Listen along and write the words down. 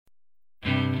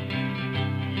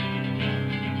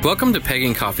Welcome to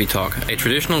Pagan Coffee Talk, a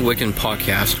traditional Wiccan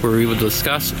podcast where we will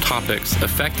discuss topics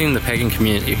affecting the pagan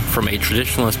community from a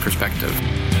traditionalist perspective.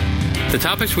 The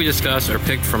topics we discuss are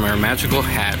picked from our magical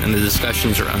hat and the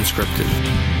discussions are unscripted.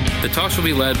 The talks will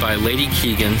be led by Lady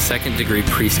Keegan, Second Degree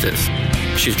Priestess.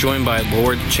 She's joined by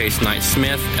Lord Chase Knight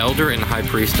Smith, Elder and High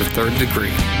Priest of Third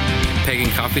Degree. Pagan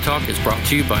Coffee Talk is brought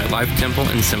to you by Life Temple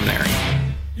and Seminary.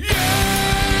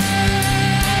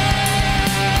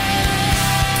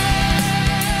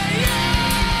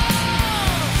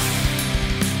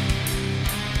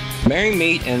 Merry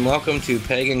meet and welcome to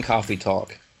Pagan Coffee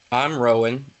Talk. I'm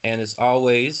Rowan, and as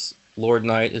always, Lord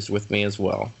Knight is with me as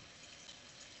well.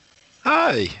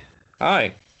 Hi.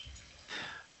 Hi.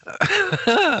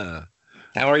 How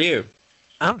are you?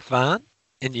 I'm fine.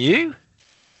 And you?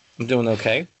 I'm doing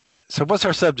okay. So what's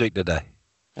our subject today?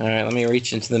 All right, let me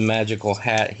reach into the magical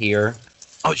hat here.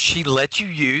 Oh, she let you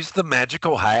use the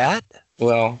magical hat?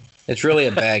 Well, it's really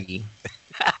a baggie.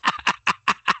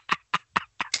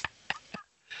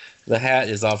 The hat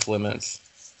is off limits.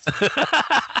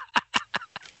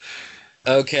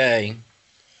 Okay.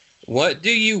 What do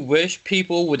you wish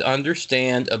people would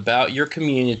understand about your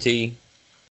community,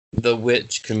 the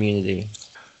witch community?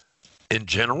 In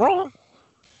general?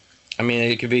 I mean,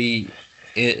 it could be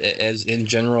as in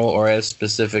general or as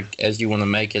specific as you want to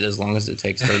make it, as long as it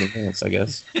takes 30 minutes, I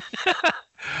guess.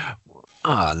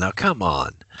 Now come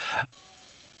on.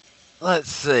 Let's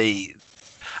see.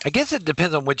 I guess it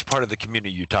depends on which part of the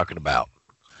community you're talking about.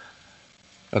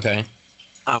 Okay.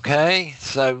 Okay,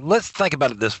 so let's think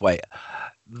about it this way.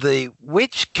 The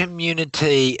witch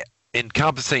community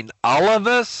encompassing all of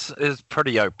us is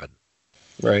pretty open.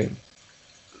 Right.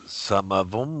 Some of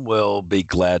them will be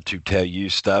glad to tell you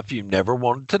stuff you never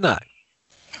wanted to know.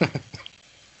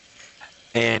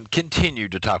 And continue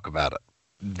to talk about it.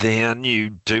 Then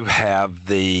you do have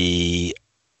the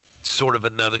sort of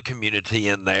another community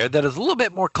in there that is a little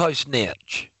bit more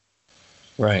close-knit.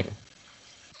 Right.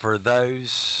 For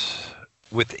those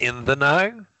within the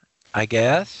know, I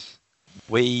guess,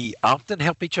 we often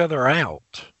help each other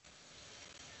out.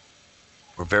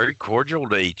 We're very cordial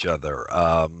to each other.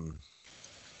 I've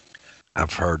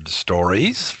heard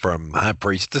stories from high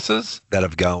priestesses that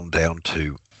have gone down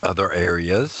to other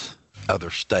areas, other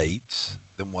states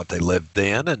than what they lived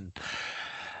in, and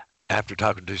after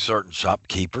talking to certain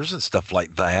shopkeepers and stuff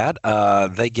like that,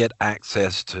 they get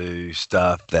access to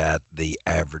stuff that the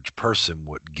average person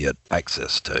wouldn't get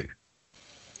access to.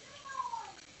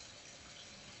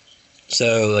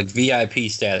 So, like VIP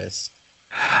status.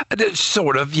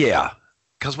 Sort of, yeah.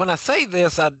 Because when I say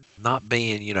this, I'm not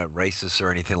being, racist or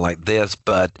anything like this,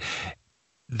 but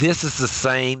this is the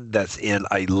same that's in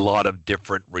a lot of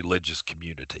different religious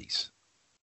communities.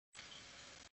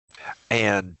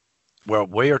 And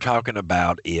what we are talking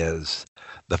about is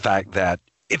the fact that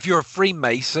if you're a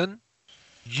Freemason,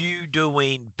 you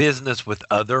doing business with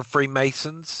other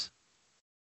Freemasons,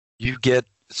 you get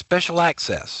special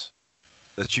access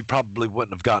that you probably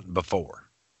wouldn't have gotten before.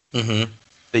 Mm-hmm.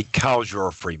 Because you're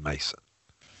a Freemason.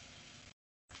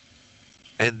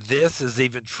 And this is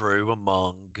even true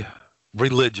among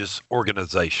religious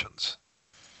organizations.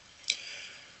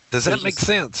 Does that make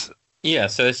sense? Yeah,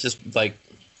 so it's just like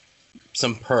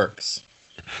some perks.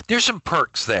 There's some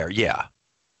perks there, yeah.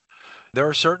 There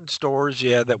are certain stores,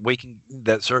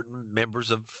 that certain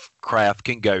members of craft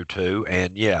can go to,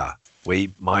 and yeah,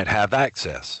 we might have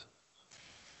access.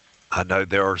 I know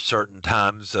there are certain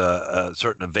times,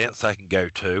 certain events I can go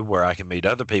to where I can meet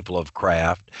other people of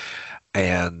craft,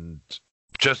 and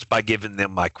just by giving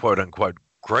them my quote-unquote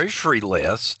grocery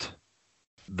list,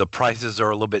 the prices are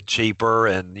a little bit cheaper,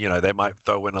 and, they might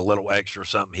throw in a little extra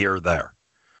something here or there.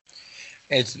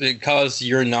 It's because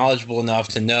you're knowledgeable enough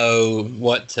to know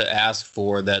what to ask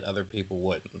for that other people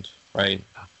wouldn't, right?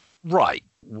 Right.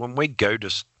 When we go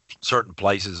to certain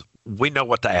places, we know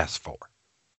what to ask for.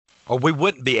 Or we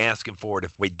wouldn't be asking for it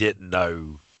if we didn't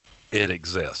know it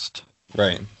exists.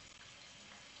 Right.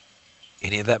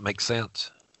 Any of that make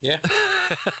sense? Yeah.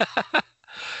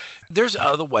 There's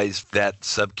other ways that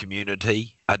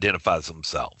sub-community identifies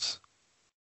themselves.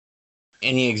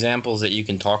 Any examples that you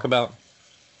can talk about?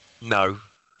 No.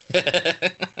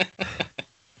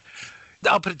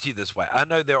 I'll put it to you this way. I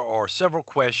know there are several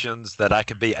questions that I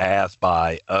could be asked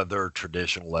by other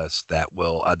traditionalists that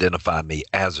will identify me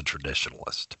as a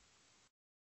traditionalist.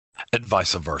 And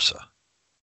vice versa.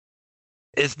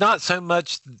 It's not so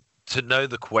much to know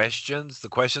the questions. To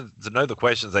know the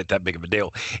questions ain't that big of a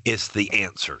deal. It's the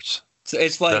answers So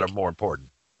it's like that are more important.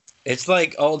 It's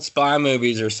like old spy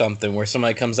movies or something where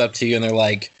somebody comes up to you and they're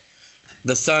like,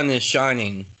 the sun is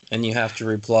shining, and you have to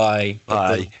reply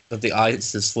that the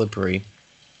ice is slippery.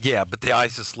 Yeah, but the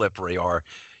ice is slippery, or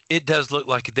it does look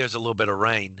like there's a little bit of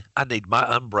rain. I need my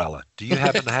umbrella. Do you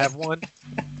happen to have one?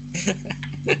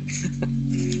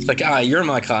 It's like, you're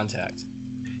my contact.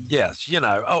 Yes,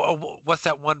 what's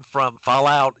that one from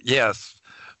Fallout? Yes,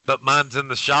 but mine's in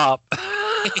the shop.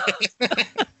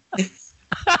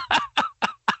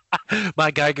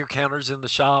 My Geiger counter's in the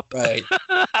shop. Right.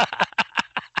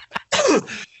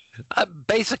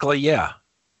 Basically, yeah.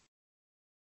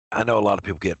 I know a lot of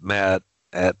people get mad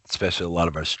at, especially a lot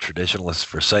of us traditionalists,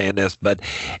 for saying this, but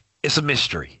it's a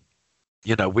mystery.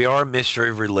 We are a mystery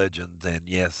of religions, and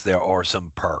yes, there are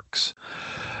some perks,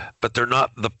 but they're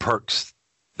not the perks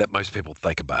that most people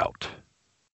think about.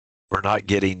 We're not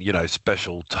getting,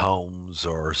 special tomes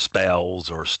or spells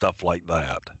or stuff like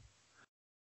that.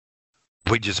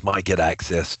 We just might get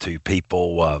access to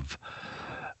people of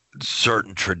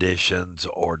certain traditions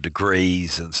or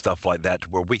degrees and stuff like that,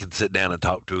 where we can sit down and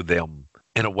talk to them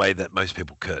in a way that most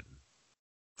people couldn't.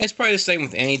 It's probably the same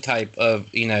with any type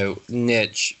of,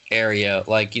 niche area,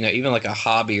 like, even like a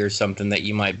hobby or something that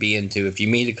you might be into. If you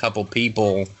meet a couple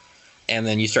people and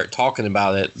then you start talking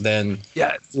about it, then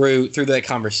through that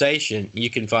conversation, you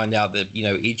can find out that,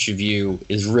 each of you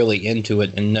is really into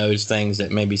it and knows things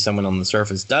that maybe someone on the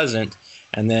surface doesn't.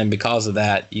 And then because of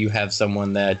that, you have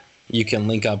someone that you can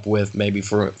link up with maybe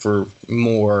for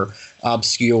more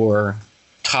obscure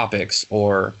topics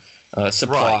or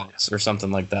supplies or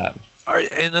something like that.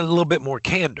 And a little bit more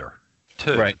candor,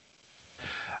 too. Right.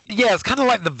 Yeah, it's kind of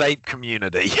like the vape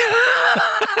community.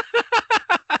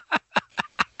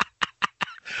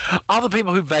 All the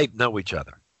people who vape know each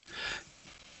other.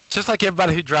 Just like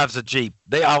everybody who drives a Jeep,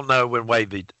 they all know and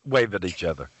wave at each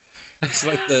other. It's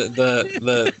like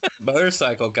the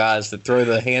motorcycle guys that throw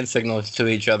the hand signals to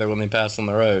each other when they pass on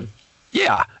the road.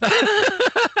 Yeah.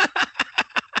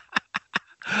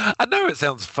 I know it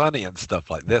sounds funny and stuff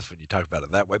like this when you talk about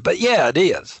it that way, but yeah, it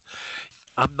is.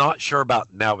 I'm not sure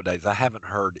about nowadays. I haven't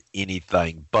heard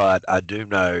anything, but I do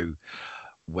know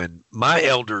when my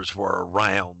elders were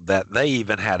around that they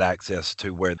even had access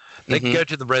to where they could go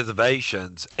to the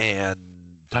reservations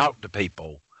and talk to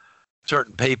people,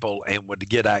 certain people, and would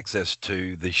get access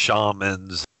to the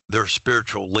shamans, their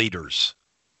spiritual leaders.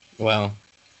 Wow.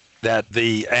 That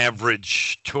the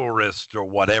average tourist or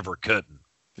whatever couldn't.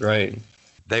 Right.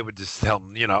 They would just tell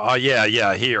them, oh,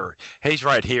 yeah, here. He's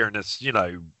right here. And it's,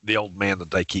 the old man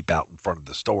that they keep out in front of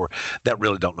the store that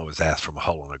really don't know his ass from a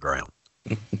hole in the ground.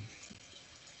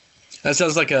 That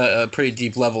sounds like a pretty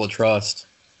deep level of trust.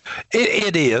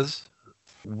 It is.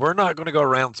 We're not going to go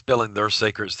around spilling their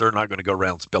secrets. They're not going to go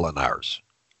around spilling ours.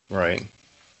 Right.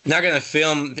 Not going to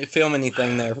film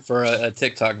anything there for a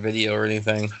TikTok video or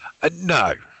anything.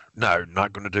 No,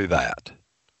 not going to do that.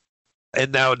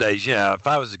 And nowadays, if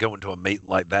I was to go into a meeting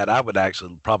like that, I would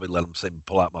actually probably let them see me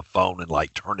pull out my phone and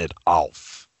turn it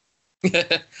off.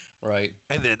 Right.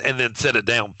 And then set it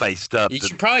down faced up. You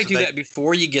should probably do that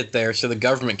before you get there so the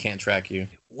government can't track you.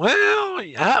 Well,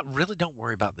 I really don't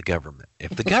worry about the government.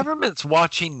 If the government's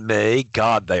watching me,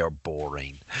 God, they are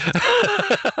boring.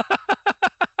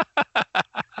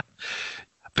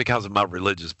 Because of my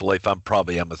religious belief, I'm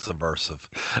a subversive.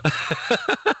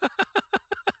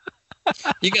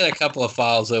 You got a couple of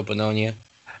files open on you.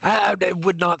 It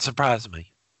would not surprise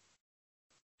me.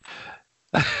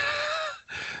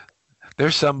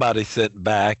 There's somebody sitting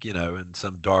back, in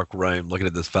some dark room looking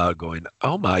at this file going,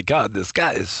 oh my God, this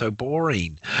guy is so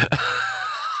boring.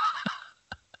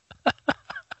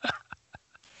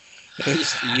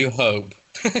 You hope.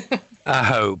 I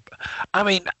hope. I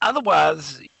mean,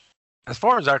 otherwise, as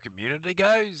far as our community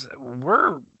goes,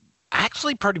 we're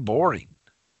actually pretty boring.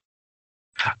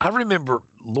 I remember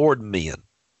Lord Men.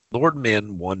 Lord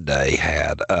Men one day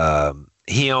had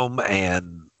him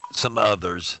and some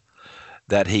others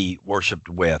that he worshipped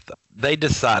with. They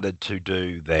decided to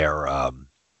do their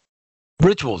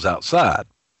rituals outside.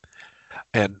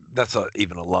 And that's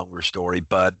even a longer story,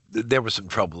 but there was some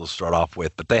trouble to start off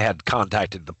with. But they had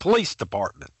contacted the police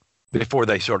department before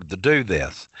they started to do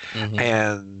this. Mm-hmm.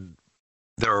 And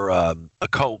their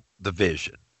occult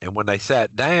division. And when they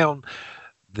sat down,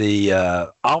 the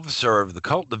officer of the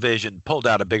cult division pulled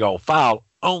out a big old file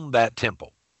on that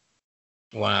temple.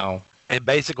 Wow. And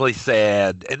basically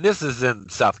said, and this is in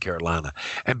South Carolina,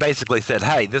 and basically said,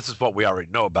 hey, this is what we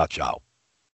already know about y'all.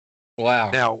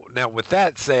 Wow. Now with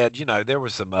that said, there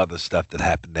was some other stuff that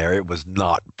happened there. It was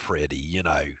not pretty,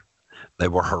 They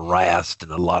were harassed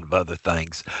and a lot of other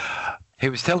things. He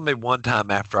was telling me one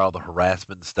time after all the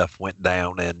harassment and stuff went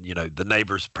down and, the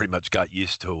neighbors pretty much got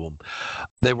used to them.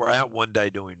 They were out one day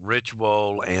doing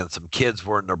ritual and some kids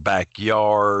were in their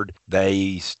backyard.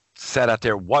 They sat out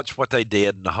there, watched what they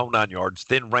did in the whole 9 yards,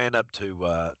 then ran up to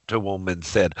a woman and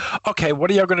said, "Okay,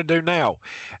 what are y'all going to do now?"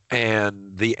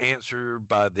 And the answer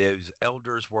by those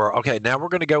elders were, "Okay, now we're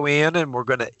going to go in and we're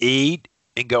going to eat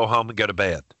and go home and go to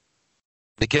bed."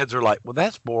 The kids are like, "Well,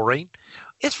 that's boring.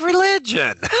 It's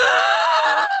religion."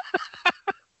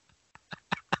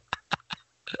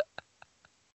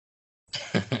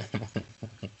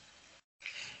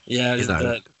 Yeah,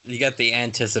 you got the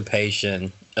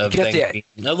anticipation of things being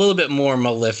a little bit more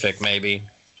malefic, maybe.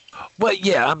 Well,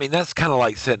 yeah, I mean, that's kind of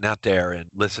like sitting out there and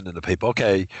listening to people.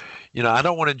 Okay, I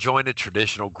don't want to join a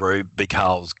traditional group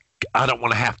because I don't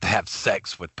want to have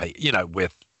sex with people,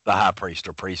 with the high priest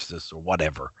or priestess or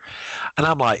whatever. And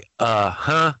I'm like,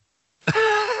 huh?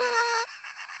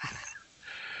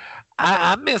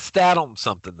 I missed out on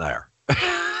something there.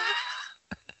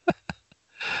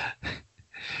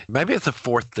 Maybe it's a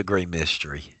 4th degree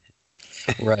mystery.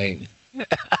 Right.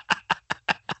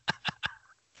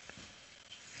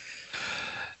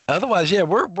 Otherwise, yeah,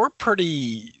 we're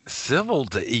pretty civil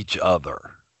to each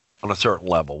other on a certain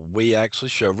level. We actually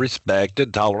show respect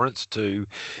and tolerance to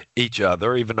each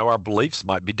other, even though our beliefs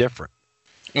might be different.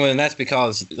 Well, and that's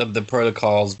because of the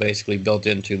protocols basically built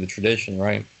into the tradition,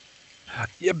 right?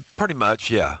 Yeah, pretty much,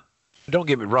 yeah. Don't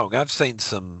get me wrong. I've seen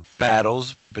some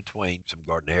battles between some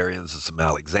Gardnerians and some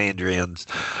Alexandrians,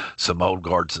 some Old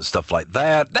Guards and stuff like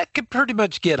that. That could pretty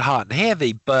much get hot and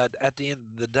heavy, but at the end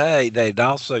of the day, they'd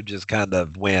also just kind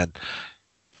of went,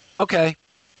 okay,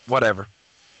 whatever.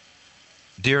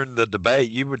 During the debate,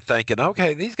 you were thinking,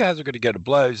 okay, these guys are going to go to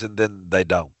blows, and then they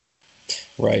don't.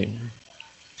 Right.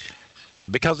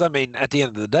 Because, I mean, at the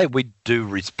end of the day, we do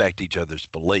respect each other's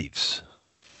beliefs.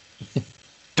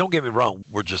 Don't get me wrong,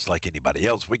 we're just like anybody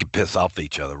else. We can piss off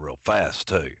each other real fast,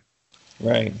 too.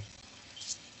 Right.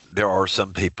 There are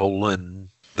some people in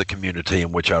the community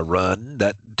in which I run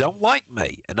that don't like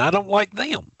me, and I don't like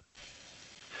them.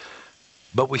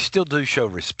 But we still do show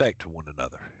respect to one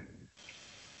another.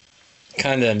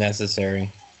 Kind of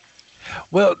necessary.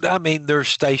 Well, I mean, their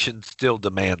station still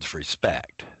demands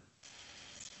respect.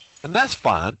 And that's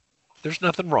fine. There's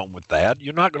nothing wrong with that.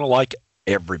 You're not going to like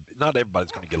not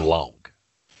everybody's going to get along.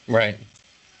 Right.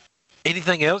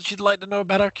 Anything else you'd like to know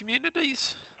about our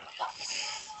communities?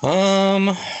 I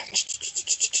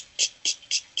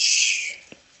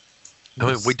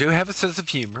mean, we do have a sense of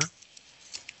humor.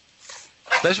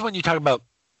 Especially when you talk about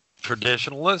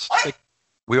traditionalists.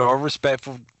 We are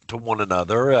respectful to one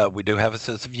another. We do have a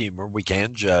sense of humor. We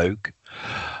can joke.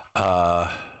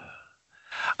 I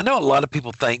know a lot of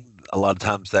people think a lot of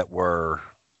times that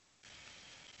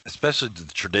especially the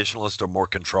traditionalists, are more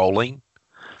controlling.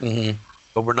 Mm-hmm.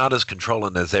 But we're not as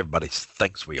controlling as everybody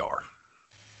thinks we are.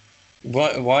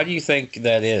 Why do you think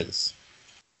that is?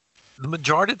 The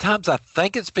majority of times I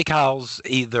think it's because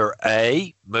either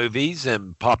A, movies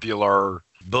and popular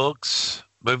books,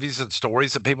 movies and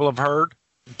stories that people have heard.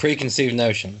 Preconceived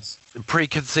notions.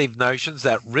 Preconceived notions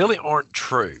that really aren't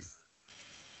true.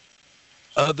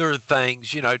 Other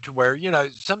things, to where,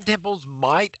 some temples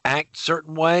might act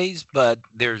certain ways, but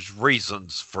there's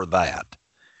reasons for that.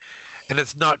 And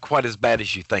it's not quite as bad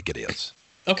as you think it is.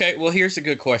 Okay, well, here's a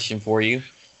good question for you.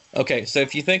 Okay, so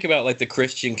if you think about, like, the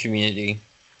Christian community,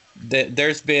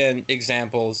 there's been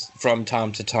examples from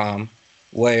time to time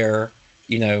where,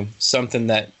 something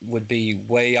that would be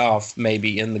way off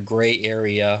maybe in the gray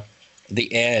area,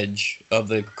 the edge of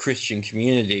the Christian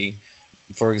community,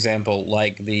 for example,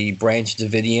 like the Branch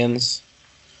Davidians,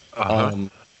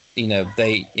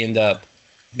 they end up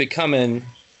becoming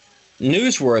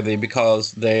newsworthy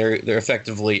because they're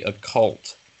effectively a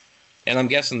cult. And I'm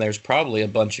guessing there's probably a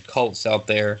bunch of cults out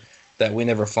there that we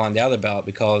never find out about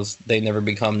because they never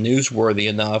become newsworthy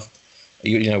enough,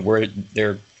 where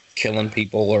they're killing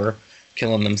people or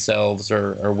killing themselves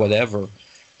or whatever.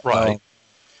 Right.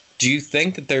 Do you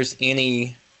think that there's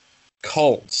any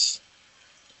cults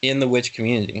in the witch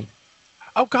community?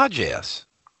 Oh, God, yes.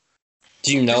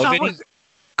 Do you know of any?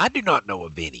 I do not know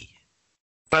of any.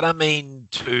 But, I mean,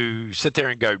 to sit there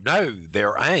and go, no,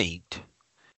 there ain't,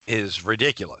 is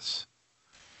ridiculous.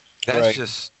 That's right.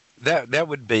 Just, that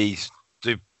would be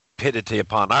stupidity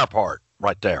upon our part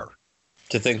right there.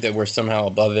 To think that we're somehow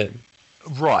above it.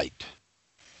 Right.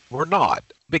 We're not.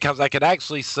 Because I could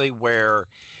actually see where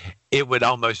it would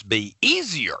almost be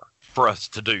easier for us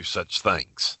to do such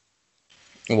things.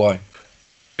 Why?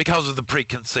 Because of the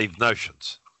preconceived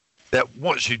notions. That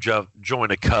once you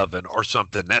join a coven or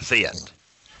something, that's it.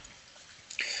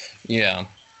 Yeah.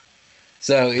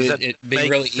 So it'd be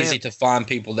really easy to find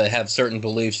people that have certain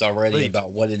beliefs already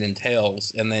about what it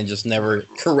entails and then just never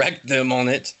correct them on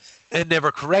it. And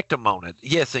never correct them on it.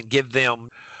 Yes, and give them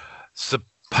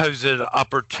supposed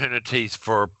opportunities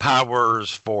for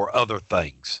powers for other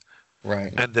things.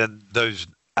 Right. And then those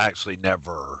actually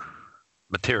never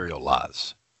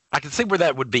materialize. I can see where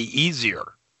that would be easier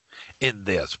in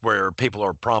this, where people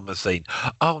are promising,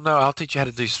 oh no, I'll teach you how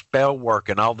to do spell work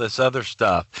and all this other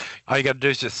stuff. All you got to do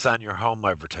is just sign your home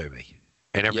over to me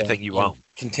and everything you own.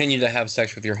 Continue to have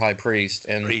sex with your high priest.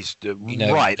 And,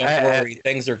 right. Don't worry,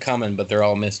 things are coming, but they're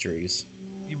all mysteries.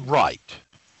 Right.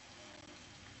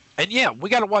 And yeah, we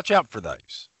got to watch out for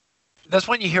those. That's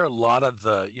when you hear a lot of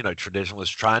the,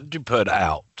 traditionalists trying to put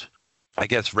out, I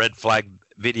guess, red flag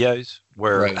videos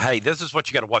where, hey, this is what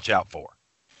you got to watch out for.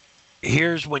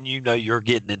 Here's when you know you're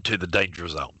getting into the danger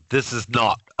zone. This is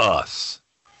not us.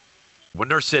 When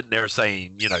they're sitting there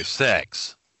saying,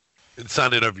 sex and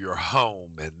signing over your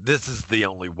home, and this is the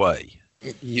only way.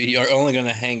 You're only going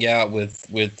to hang out with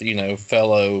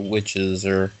fellow witches,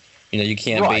 or you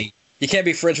can't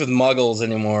be friends with muggles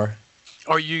anymore.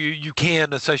 Or you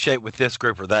can associate with this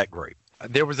group or that group.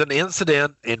 There was an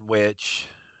incident in which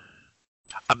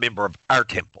a member of our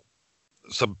temple,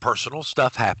 some personal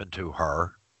stuff happened to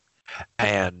her,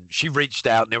 and she reached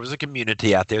out, and there was a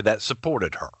community out there that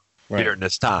supported her during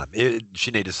this time.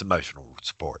 She needed some emotional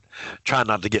support. Try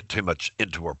not to get too much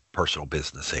into her personal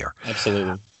business here.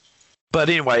 Absolutely. But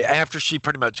anyway, after she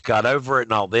pretty much got over it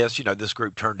and all this, this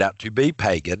group turned out to be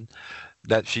pagan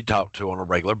that she talked to on a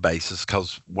regular basis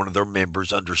because one of their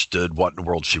members understood what in the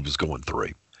world she was going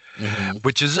through,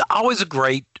 which is always a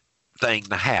great thing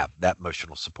to have, that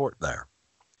emotional support there.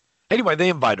 Anyway, they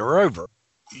invite her over.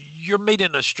 You're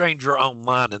meeting a stranger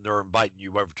online and they're inviting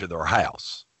you over to their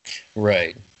house.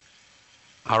 Right.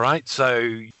 All right.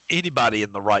 So anybody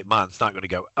in the right mind is not going to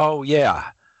go, oh,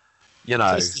 yeah,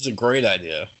 this is a great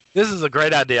idea. This is a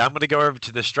great idea. I'm going to go over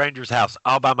to the stranger's house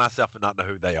all by myself and not know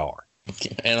who they are.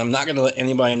 And I'm not going to let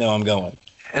anybody know I'm going.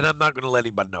 And I'm not going to let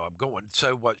anybody know I'm going.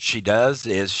 So what she does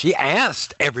is she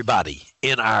asked everybody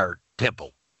in our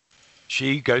temple.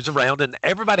 She goes around and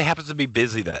everybody happens to be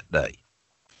busy that day.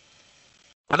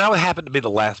 And I would happen to be the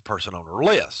last person on her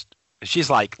list. And she's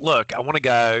like, look, I want to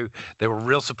go. They were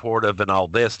real supportive and all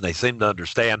this, and they seem to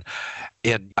understand.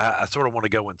 And I sort of want to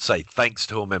go and say thanks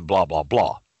to them and blah, blah,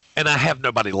 blah. And I have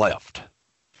nobody left.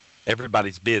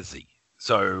 Everybody's busy.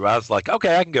 So I was like,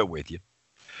 okay, I can go with you.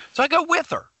 So I go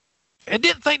with her and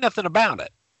didn't think nothing about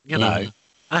it. I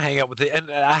hang out with it. And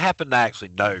I happen to actually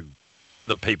know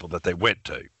the people that they went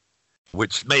to,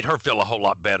 which made her feel a whole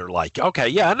lot better. Like, okay,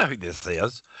 yeah, I know who this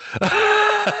is.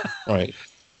 Right.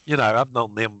 I've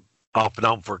known them off and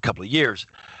on for a couple of years.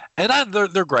 And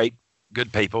they're great,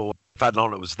 good people. If I'd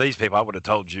known it was these people, I would have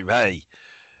told you, hey,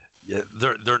 yeah,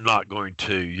 they're not going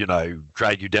to,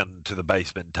 drag you down into the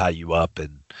basement and tie you up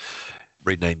and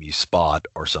rename you Spot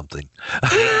or something.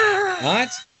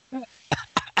 What?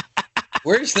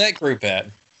 Where's that group at?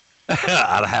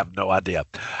 I have no idea.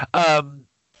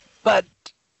 But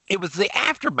it was the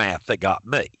aftermath that got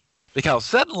me, because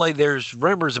suddenly there's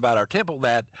rumors about our temple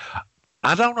that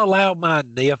I don't allow my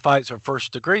neophytes or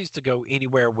first degrees to go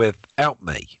anywhere without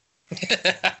me.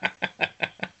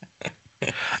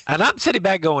 And I'm sitting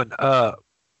back going,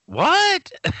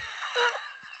 what?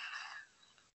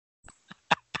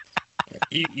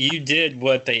 You did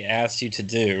what they asked you to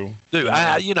do.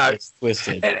 It's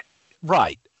twisted.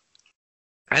 Right.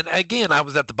 And again, I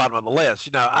was at the bottom of the list.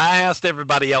 I asked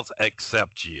everybody else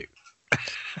except you.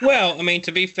 Well, I mean,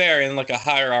 to be fair, in like a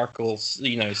hierarchical,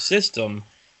 system,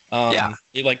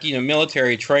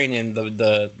 military training,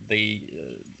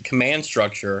 the command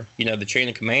structure, the chain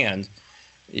of command,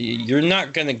 you're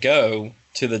not going to go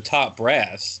to the top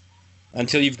brass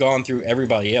until you've gone through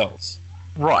everybody else.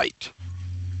 Right.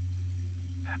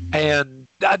 And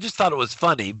I just thought it was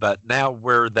funny, but now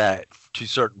we're that to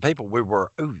certain people.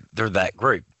 They're that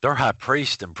group. Their high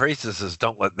priest and priestesses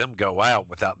don't let them go out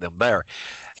without them there.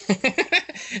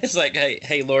 It's like,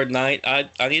 hey, Lord Knight, I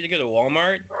need to go to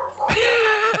Walmart.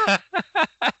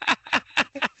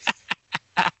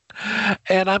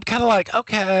 And I'm kind of like,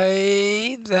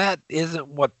 okay, that isn't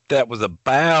what that was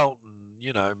about. And,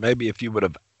 maybe if you would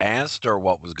have asked her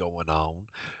what was going on,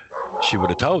 she would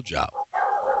have told you.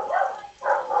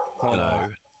 Hold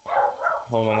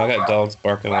on, I got dogs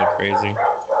barking like crazy.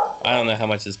 I don't know how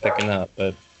much it's picking up,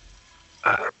 but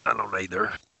I don't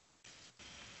either.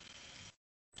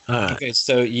 Okay,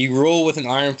 so you rule with an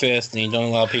iron fist, and you don't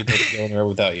allow people to go anywhere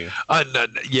without you.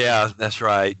 Yeah, that's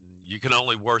right. You can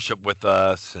only worship with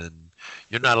us, and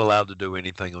you're not allowed to do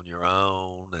anything on your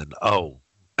own. And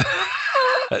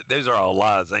those are all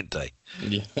lies, ain't they?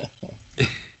 Yeah.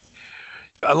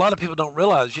 A lot of people don't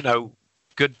realize,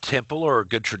 good temple or a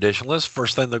good traditionalist,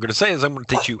 first thing they're going to say is, I'm going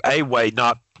to teach you a way,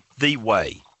 not the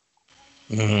way.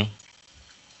 Mm-hmm.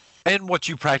 And what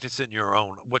you practice in your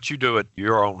own, what you do at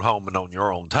your own home and on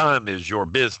your own time is your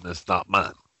business, not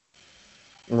mine.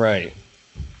 Right.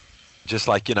 Just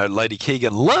like, Lady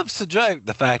Keegan loves to joke.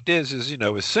 The fact is, as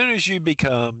soon as you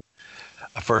become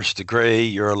a first degree,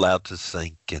 you're allowed to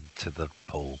sink into the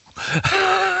pool.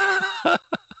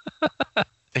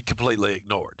 And completely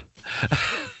ignored.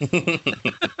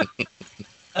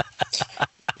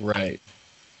 Right.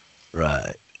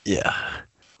 Right. Yeah.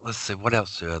 Let's see. What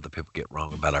else do other people get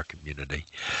wrong about our community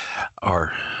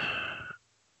or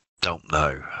don't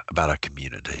know about our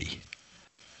community?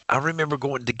 I remember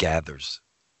going to gathers.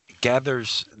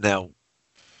 Now,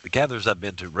 the gathers I've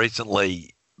been to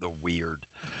recently, they're weird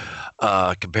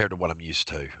compared to what I'm used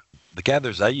to. The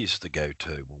gathers I used to go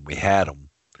to when we had them,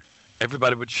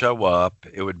 everybody would show up.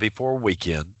 It would be for a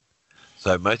weekend.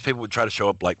 So most people would try to show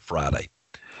up like Friday.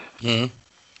 Mm-hmm.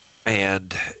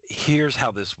 And here's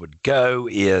how this would go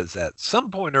is at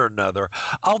some point or another,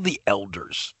 all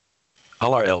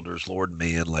our elders, Lord and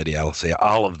me and Lady Alice,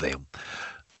 all of them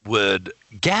would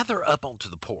gather up onto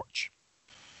the porch.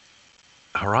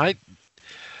 All right.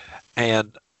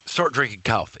 And start drinking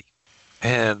coffee.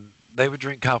 And they would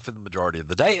drink coffee the majority of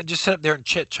the day and just sit up there and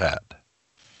chit chat.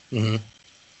 Mm-hmm.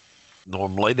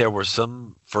 Normally, there were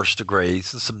some first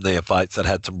degrees and some neophytes that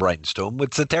had some brains to them,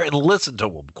 would sit there and listen to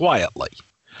them quietly.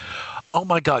 Oh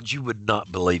my God, you would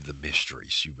not believe the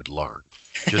mysteries you would learn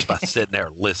just by sitting there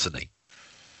listening.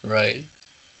 Right.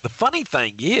 The funny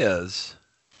thing is,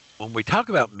 when we talk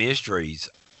about mysteries,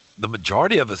 the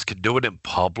majority of us can do it in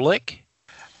public,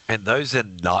 and those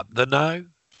in not the know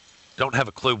don't have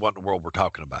a clue what in the world we're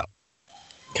talking about.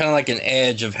 Kind of like an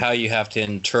edge of how you have to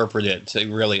interpret it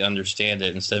to really understand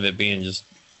it instead of it being just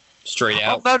straight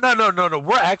out. Oh, no.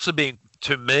 We're actually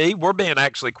we're being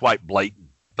actually quite blatant,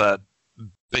 but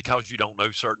because you don't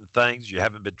know certain things, you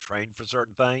haven't been trained for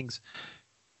certain things,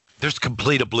 there's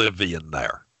complete oblivion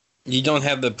there. You don't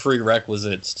have the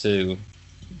prerequisites to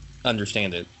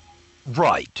understand it.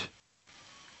 Right.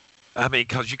 I mean,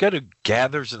 because you go to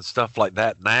gathers and stuff like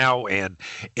that now, and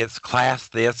it's class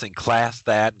this and class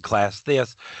that and class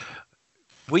this.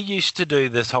 We used to do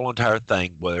this whole entire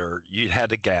thing where you had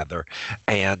to gather,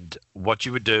 and what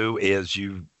you would do is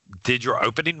you did your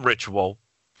opening ritual,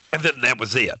 and then that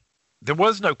was it. There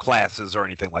was no classes or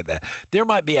anything like that. There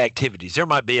might be activities. There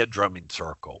might be a drumming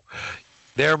circle.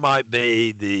 There might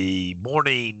be the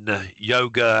morning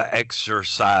yoga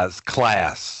exercise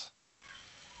class.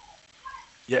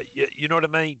 Yeah, you know what I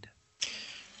mean?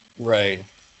 Right.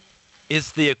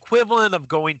 It's the equivalent of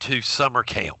going to summer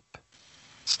camp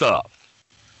stuff.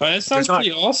 Well, that sounds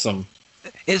pretty awesome.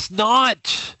 It's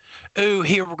not,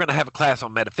 here we're going to have a class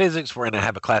on metaphysics. We're going to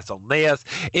have a class on this.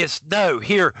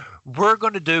 Here we're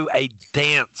going to do a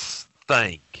dance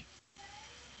thing.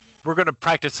 We're going to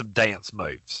practice some dance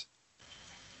moves.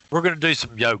 We're going to do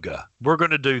some yoga. We're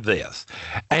going to do this.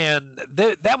 And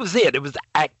that was it. It was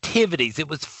activities. It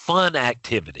was fun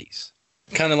activities.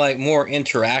 Kind of like more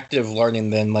interactive learning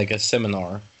than like a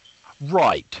seminar.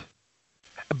 Right.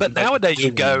 But nowadays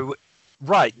you go,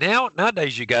 right,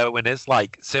 nowadays you go and it's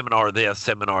like seminar this,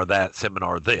 seminar that,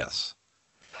 seminar this.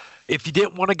 If you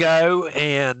didn't want to go,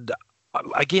 and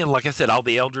again, like I said, all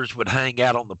the elders would hang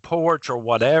out on the porch or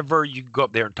whatever. You could go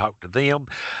up there and talk to them.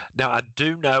 Now, I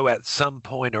do know at some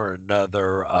point or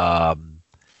another, all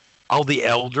the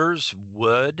elders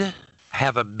would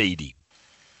have a meeting.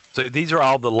 So these are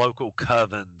all the local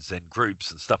covens and groups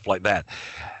and stuff like that.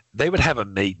 They would have a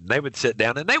meeting. They would sit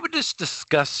down and they would just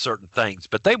discuss certain things,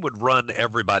 but they would run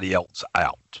everybody else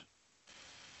out.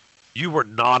 You were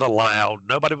not allowed,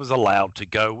 nobody was allowed to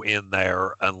go in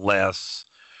there unless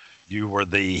you were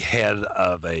the head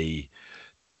of a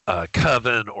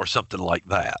coven or something like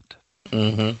that.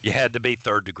 Mm-hmm. You had to be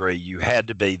third degree. You had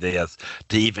to be this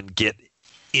to even get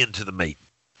into the meeting.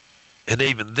 And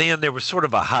even then, there was sort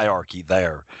of a hierarchy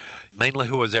there. Mainly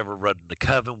who was ever running the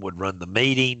coven would run the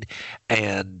meeting,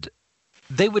 and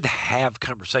they would have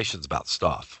conversations about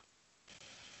stuff.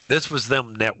 This was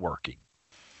them networking.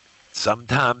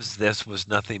 Sometimes this was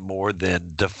nothing more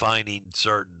than defining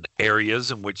certain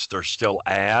areas in which they're still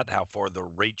at, how far their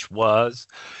reach was.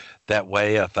 That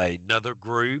way,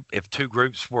 if two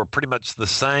groups were pretty much the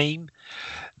same,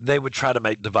 they would try to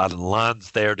make dividing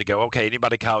lines there to go, okay,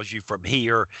 anybody calls you from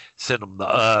here, send them to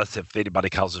us. If anybody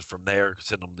calls us from there,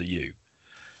 send them to you.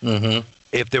 Mm-hmm.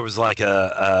 If there was like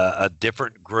a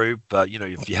different group,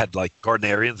 if you had like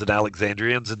Gardnerians and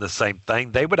Alexandrians in the same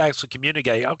thing, they would actually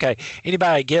communicate, okay,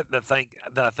 anybody I get that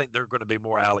I think they're going to be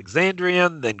more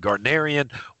Alexandrian than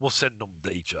Gardnerian, we'll send them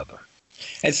to each other.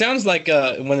 It sounds like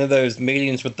one of those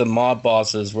meetings with the mob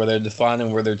bosses where they're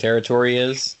defining where their territory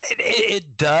is.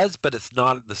 It does, but it's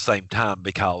not at the same time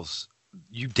because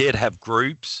you did have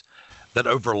groups that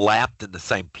overlapped in the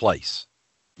same place.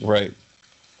 Right.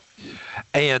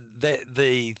 And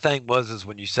the thing is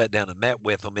when you sat down and met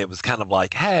with them, it was kind of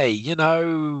like, hey,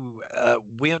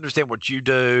 we understand what you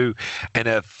do. And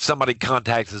if somebody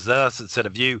contacts us instead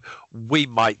of you, we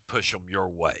might push them your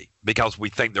way because we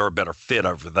think they're a better fit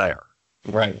over there.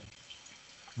 Right.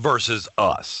 Versus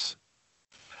us.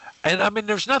 And I mean,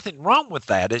 there's nothing wrong with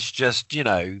that. It's just,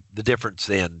 the difference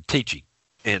in teaching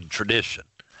and tradition.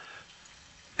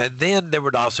 And then there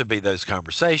would also be those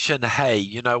conversations. Hey,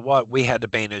 you know what? We had to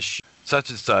banish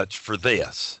such and such for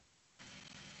this.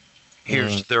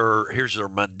 Here's their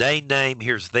mundane name.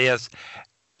 Here's this.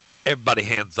 Everybody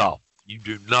hands off. You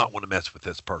do not want to mess with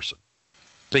this person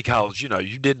because,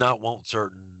 you did not want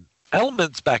certain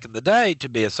elements back in the day to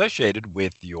be associated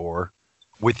with your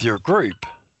group.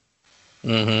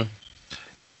 Mm-hmm.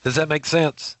 Does that make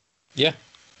sense? Yeah.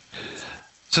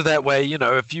 So that way,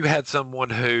 if you had someone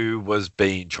who was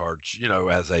being charged,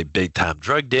 as a big-time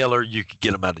drug dealer, you could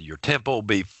get them out of your temple,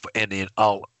 and in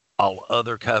all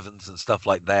other covens and stuff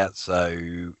like that,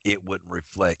 so it wouldn't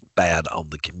reflect bad on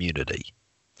the community.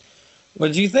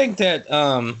 Well, do you think that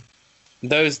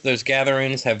those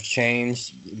gatherings have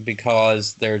changed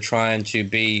because they're trying to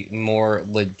be more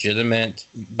legitimate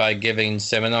by giving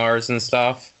seminars and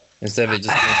stuff instead of it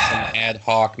just being some ad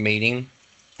hoc meeting?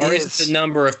 Or is it the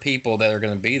number of people that are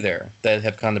going to be there that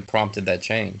have kind of prompted that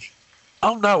change?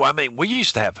 Oh, no. I mean, we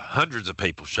used to have hundreds of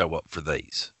people show up for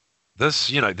these.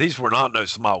 These were not no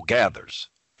small gathers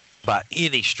by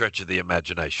any stretch of the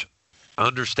imagination.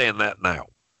 Understand that now.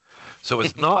 So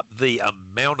it's not the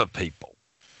amount of people.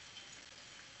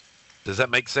 Does that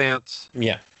make sense?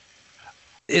 Yeah.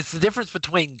 It's the difference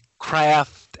between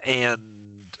craft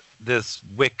and this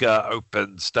Wicca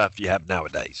open stuff you have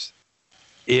nowadays.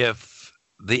 If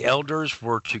the elders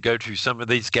were to go to some of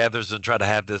these gatherings and try to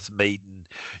have this meeting,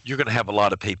 you're going to have a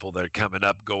lot of people that are coming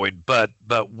up going, but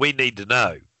we need to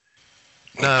know.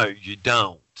 No, you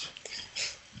don't.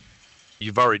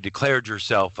 You've already declared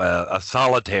yourself a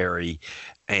solitary,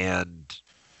 and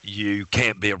you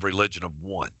can't be a religion of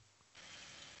one.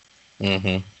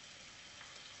 Mm-hmm.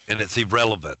 And it's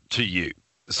irrelevant to you,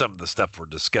 some of the stuff we're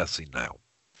discussing now.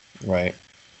 Right.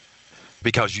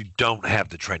 Because you don't have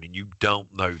the training. You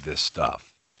don't know this stuff.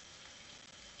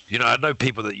 I know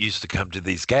people that used to come to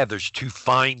these gatherings to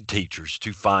find teachers,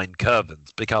 to find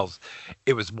covens, because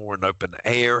it was more an open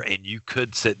air and you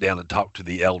could sit down and talk to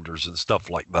the elders and stuff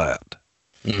like that.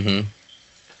 Mm-hmm.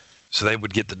 So they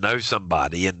would get to know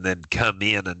somebody and then come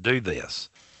in and do this.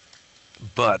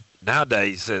 But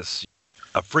nowadays, it's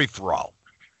a free-for-all.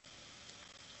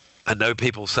 I know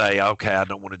people say, okay, I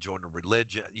don't want to join a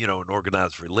religion, an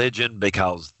organized religion,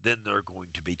 because then they're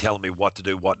going to be telling me what to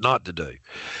do, what not to do.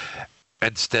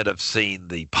 Instead of seeing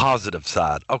the positive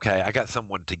side, okay, I got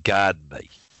someone to guide me,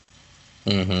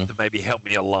 to maybe help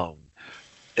me along.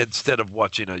 Instead of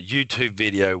watching a YouTube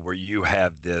video where you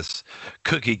have this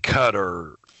cookie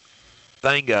cutter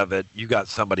thing of it, you got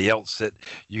somebody else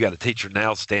you got a teacher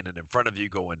now standing in front of you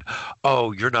going,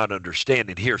 oh, you're not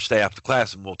understanding. Here, stay after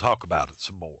class and we'll talk about it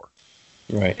some more.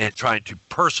 Right. And trying to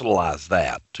personalize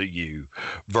that to you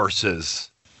versus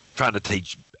trying to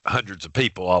teach hundreds of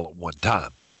people all at one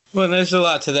time. Well, there's a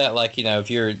lot to that. Like, if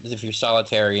you're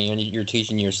solitary and you're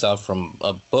teaching yourself from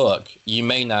a book, you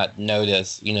may not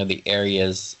notice, the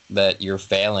areas that you're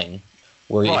failing.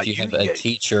 Where right, if you have a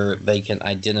teacher, they can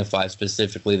identify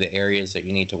specifically the areas that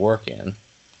you need to work in.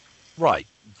 Right.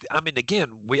 I mean,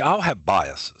 again, we all have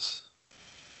biases.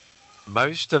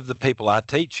 Most of the people I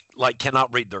teach,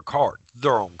 cannot read their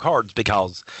own cards,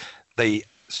 because they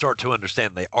start to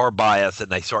understand they are biased and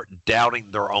they start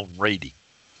doubting their own reading.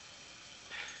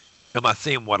 Am I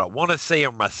seeing what I want to see,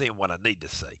 or am I seeing what I need to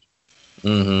see?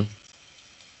 Mm-hmm.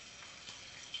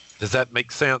 Does that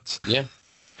make sense? Yeah.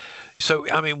 So,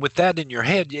 I mean, with that in your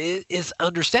head, it's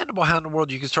understandable how in the world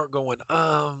you can start going,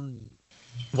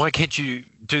 why can't you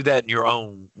do that in your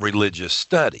own religious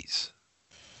studies?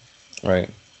 Right.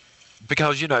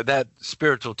 Because, that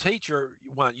spiritual teacher,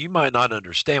 while you might not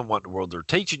understand what in the world they're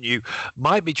teaching you,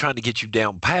 might be trying to get you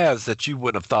down paths that you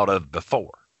wouldn't have thought of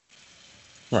before.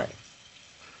 Right.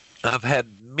 I've had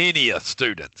many a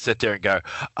student sit there and go,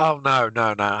 oh, no,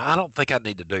 I don't think I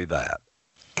need to do that.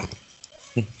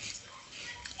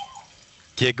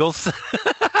 Giggles.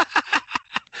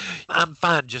 I'm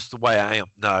fine just the way I am.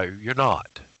 No, you're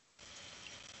not.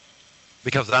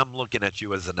 Because I'm looking at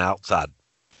you as an outside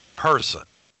person.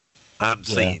 I'm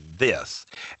seeing this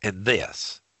and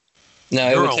this. No,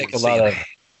 it would take a lot of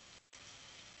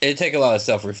It'd take a lot of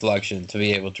self-reflection to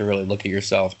be able to really look at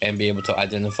yourself and be able to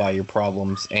identify your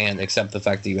problems and accept the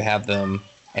fact that you have them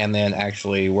and then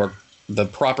actually work the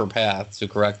proper path to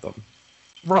correct them.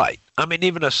 Right. I mean,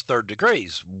 even us third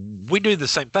degrees, we do the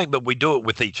same thing, but we do it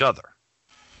with each other.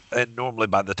 And normally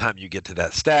by the time you get to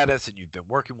that status and you've been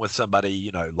working with somebody,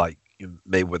 you know, like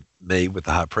me with the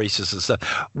high priestess and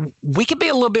stuff, we can be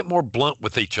a little bit more blunt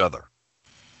with each other.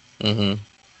 Mm-hmm.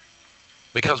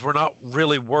 Because we're not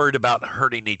really worried about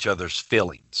hurting each other's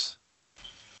feelings.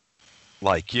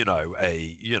 Like, you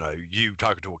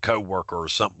talking to a coworker or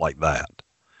something like that.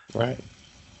 Right.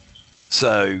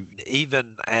 So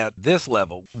even at this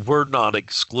level, we're not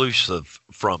exclusive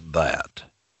from that.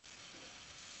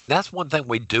 That's one thing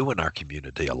we do in our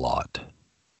community a lot.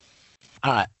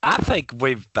 All right, I think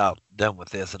we've about done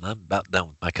with this, and I'm about done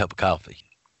with my cup of coffee.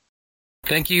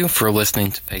 Thank you for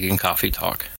listening to Pagan Coffee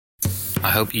Talk. I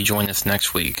hope you join us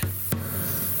next week.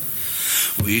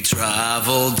 We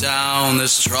travel down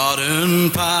this trodden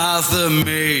path, the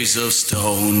maze of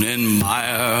stone and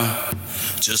mire.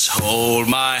 Just hold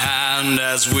my hand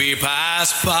as we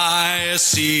pass by a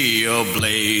sea of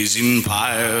blazing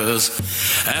pyres.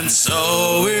 And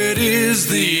so it is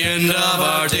the end of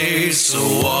our days, so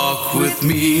walk with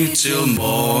me till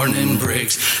morning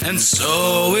breaks. And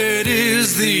so it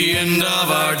is the end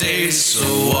of our days,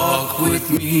 so walk with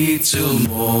me till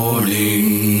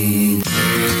morning.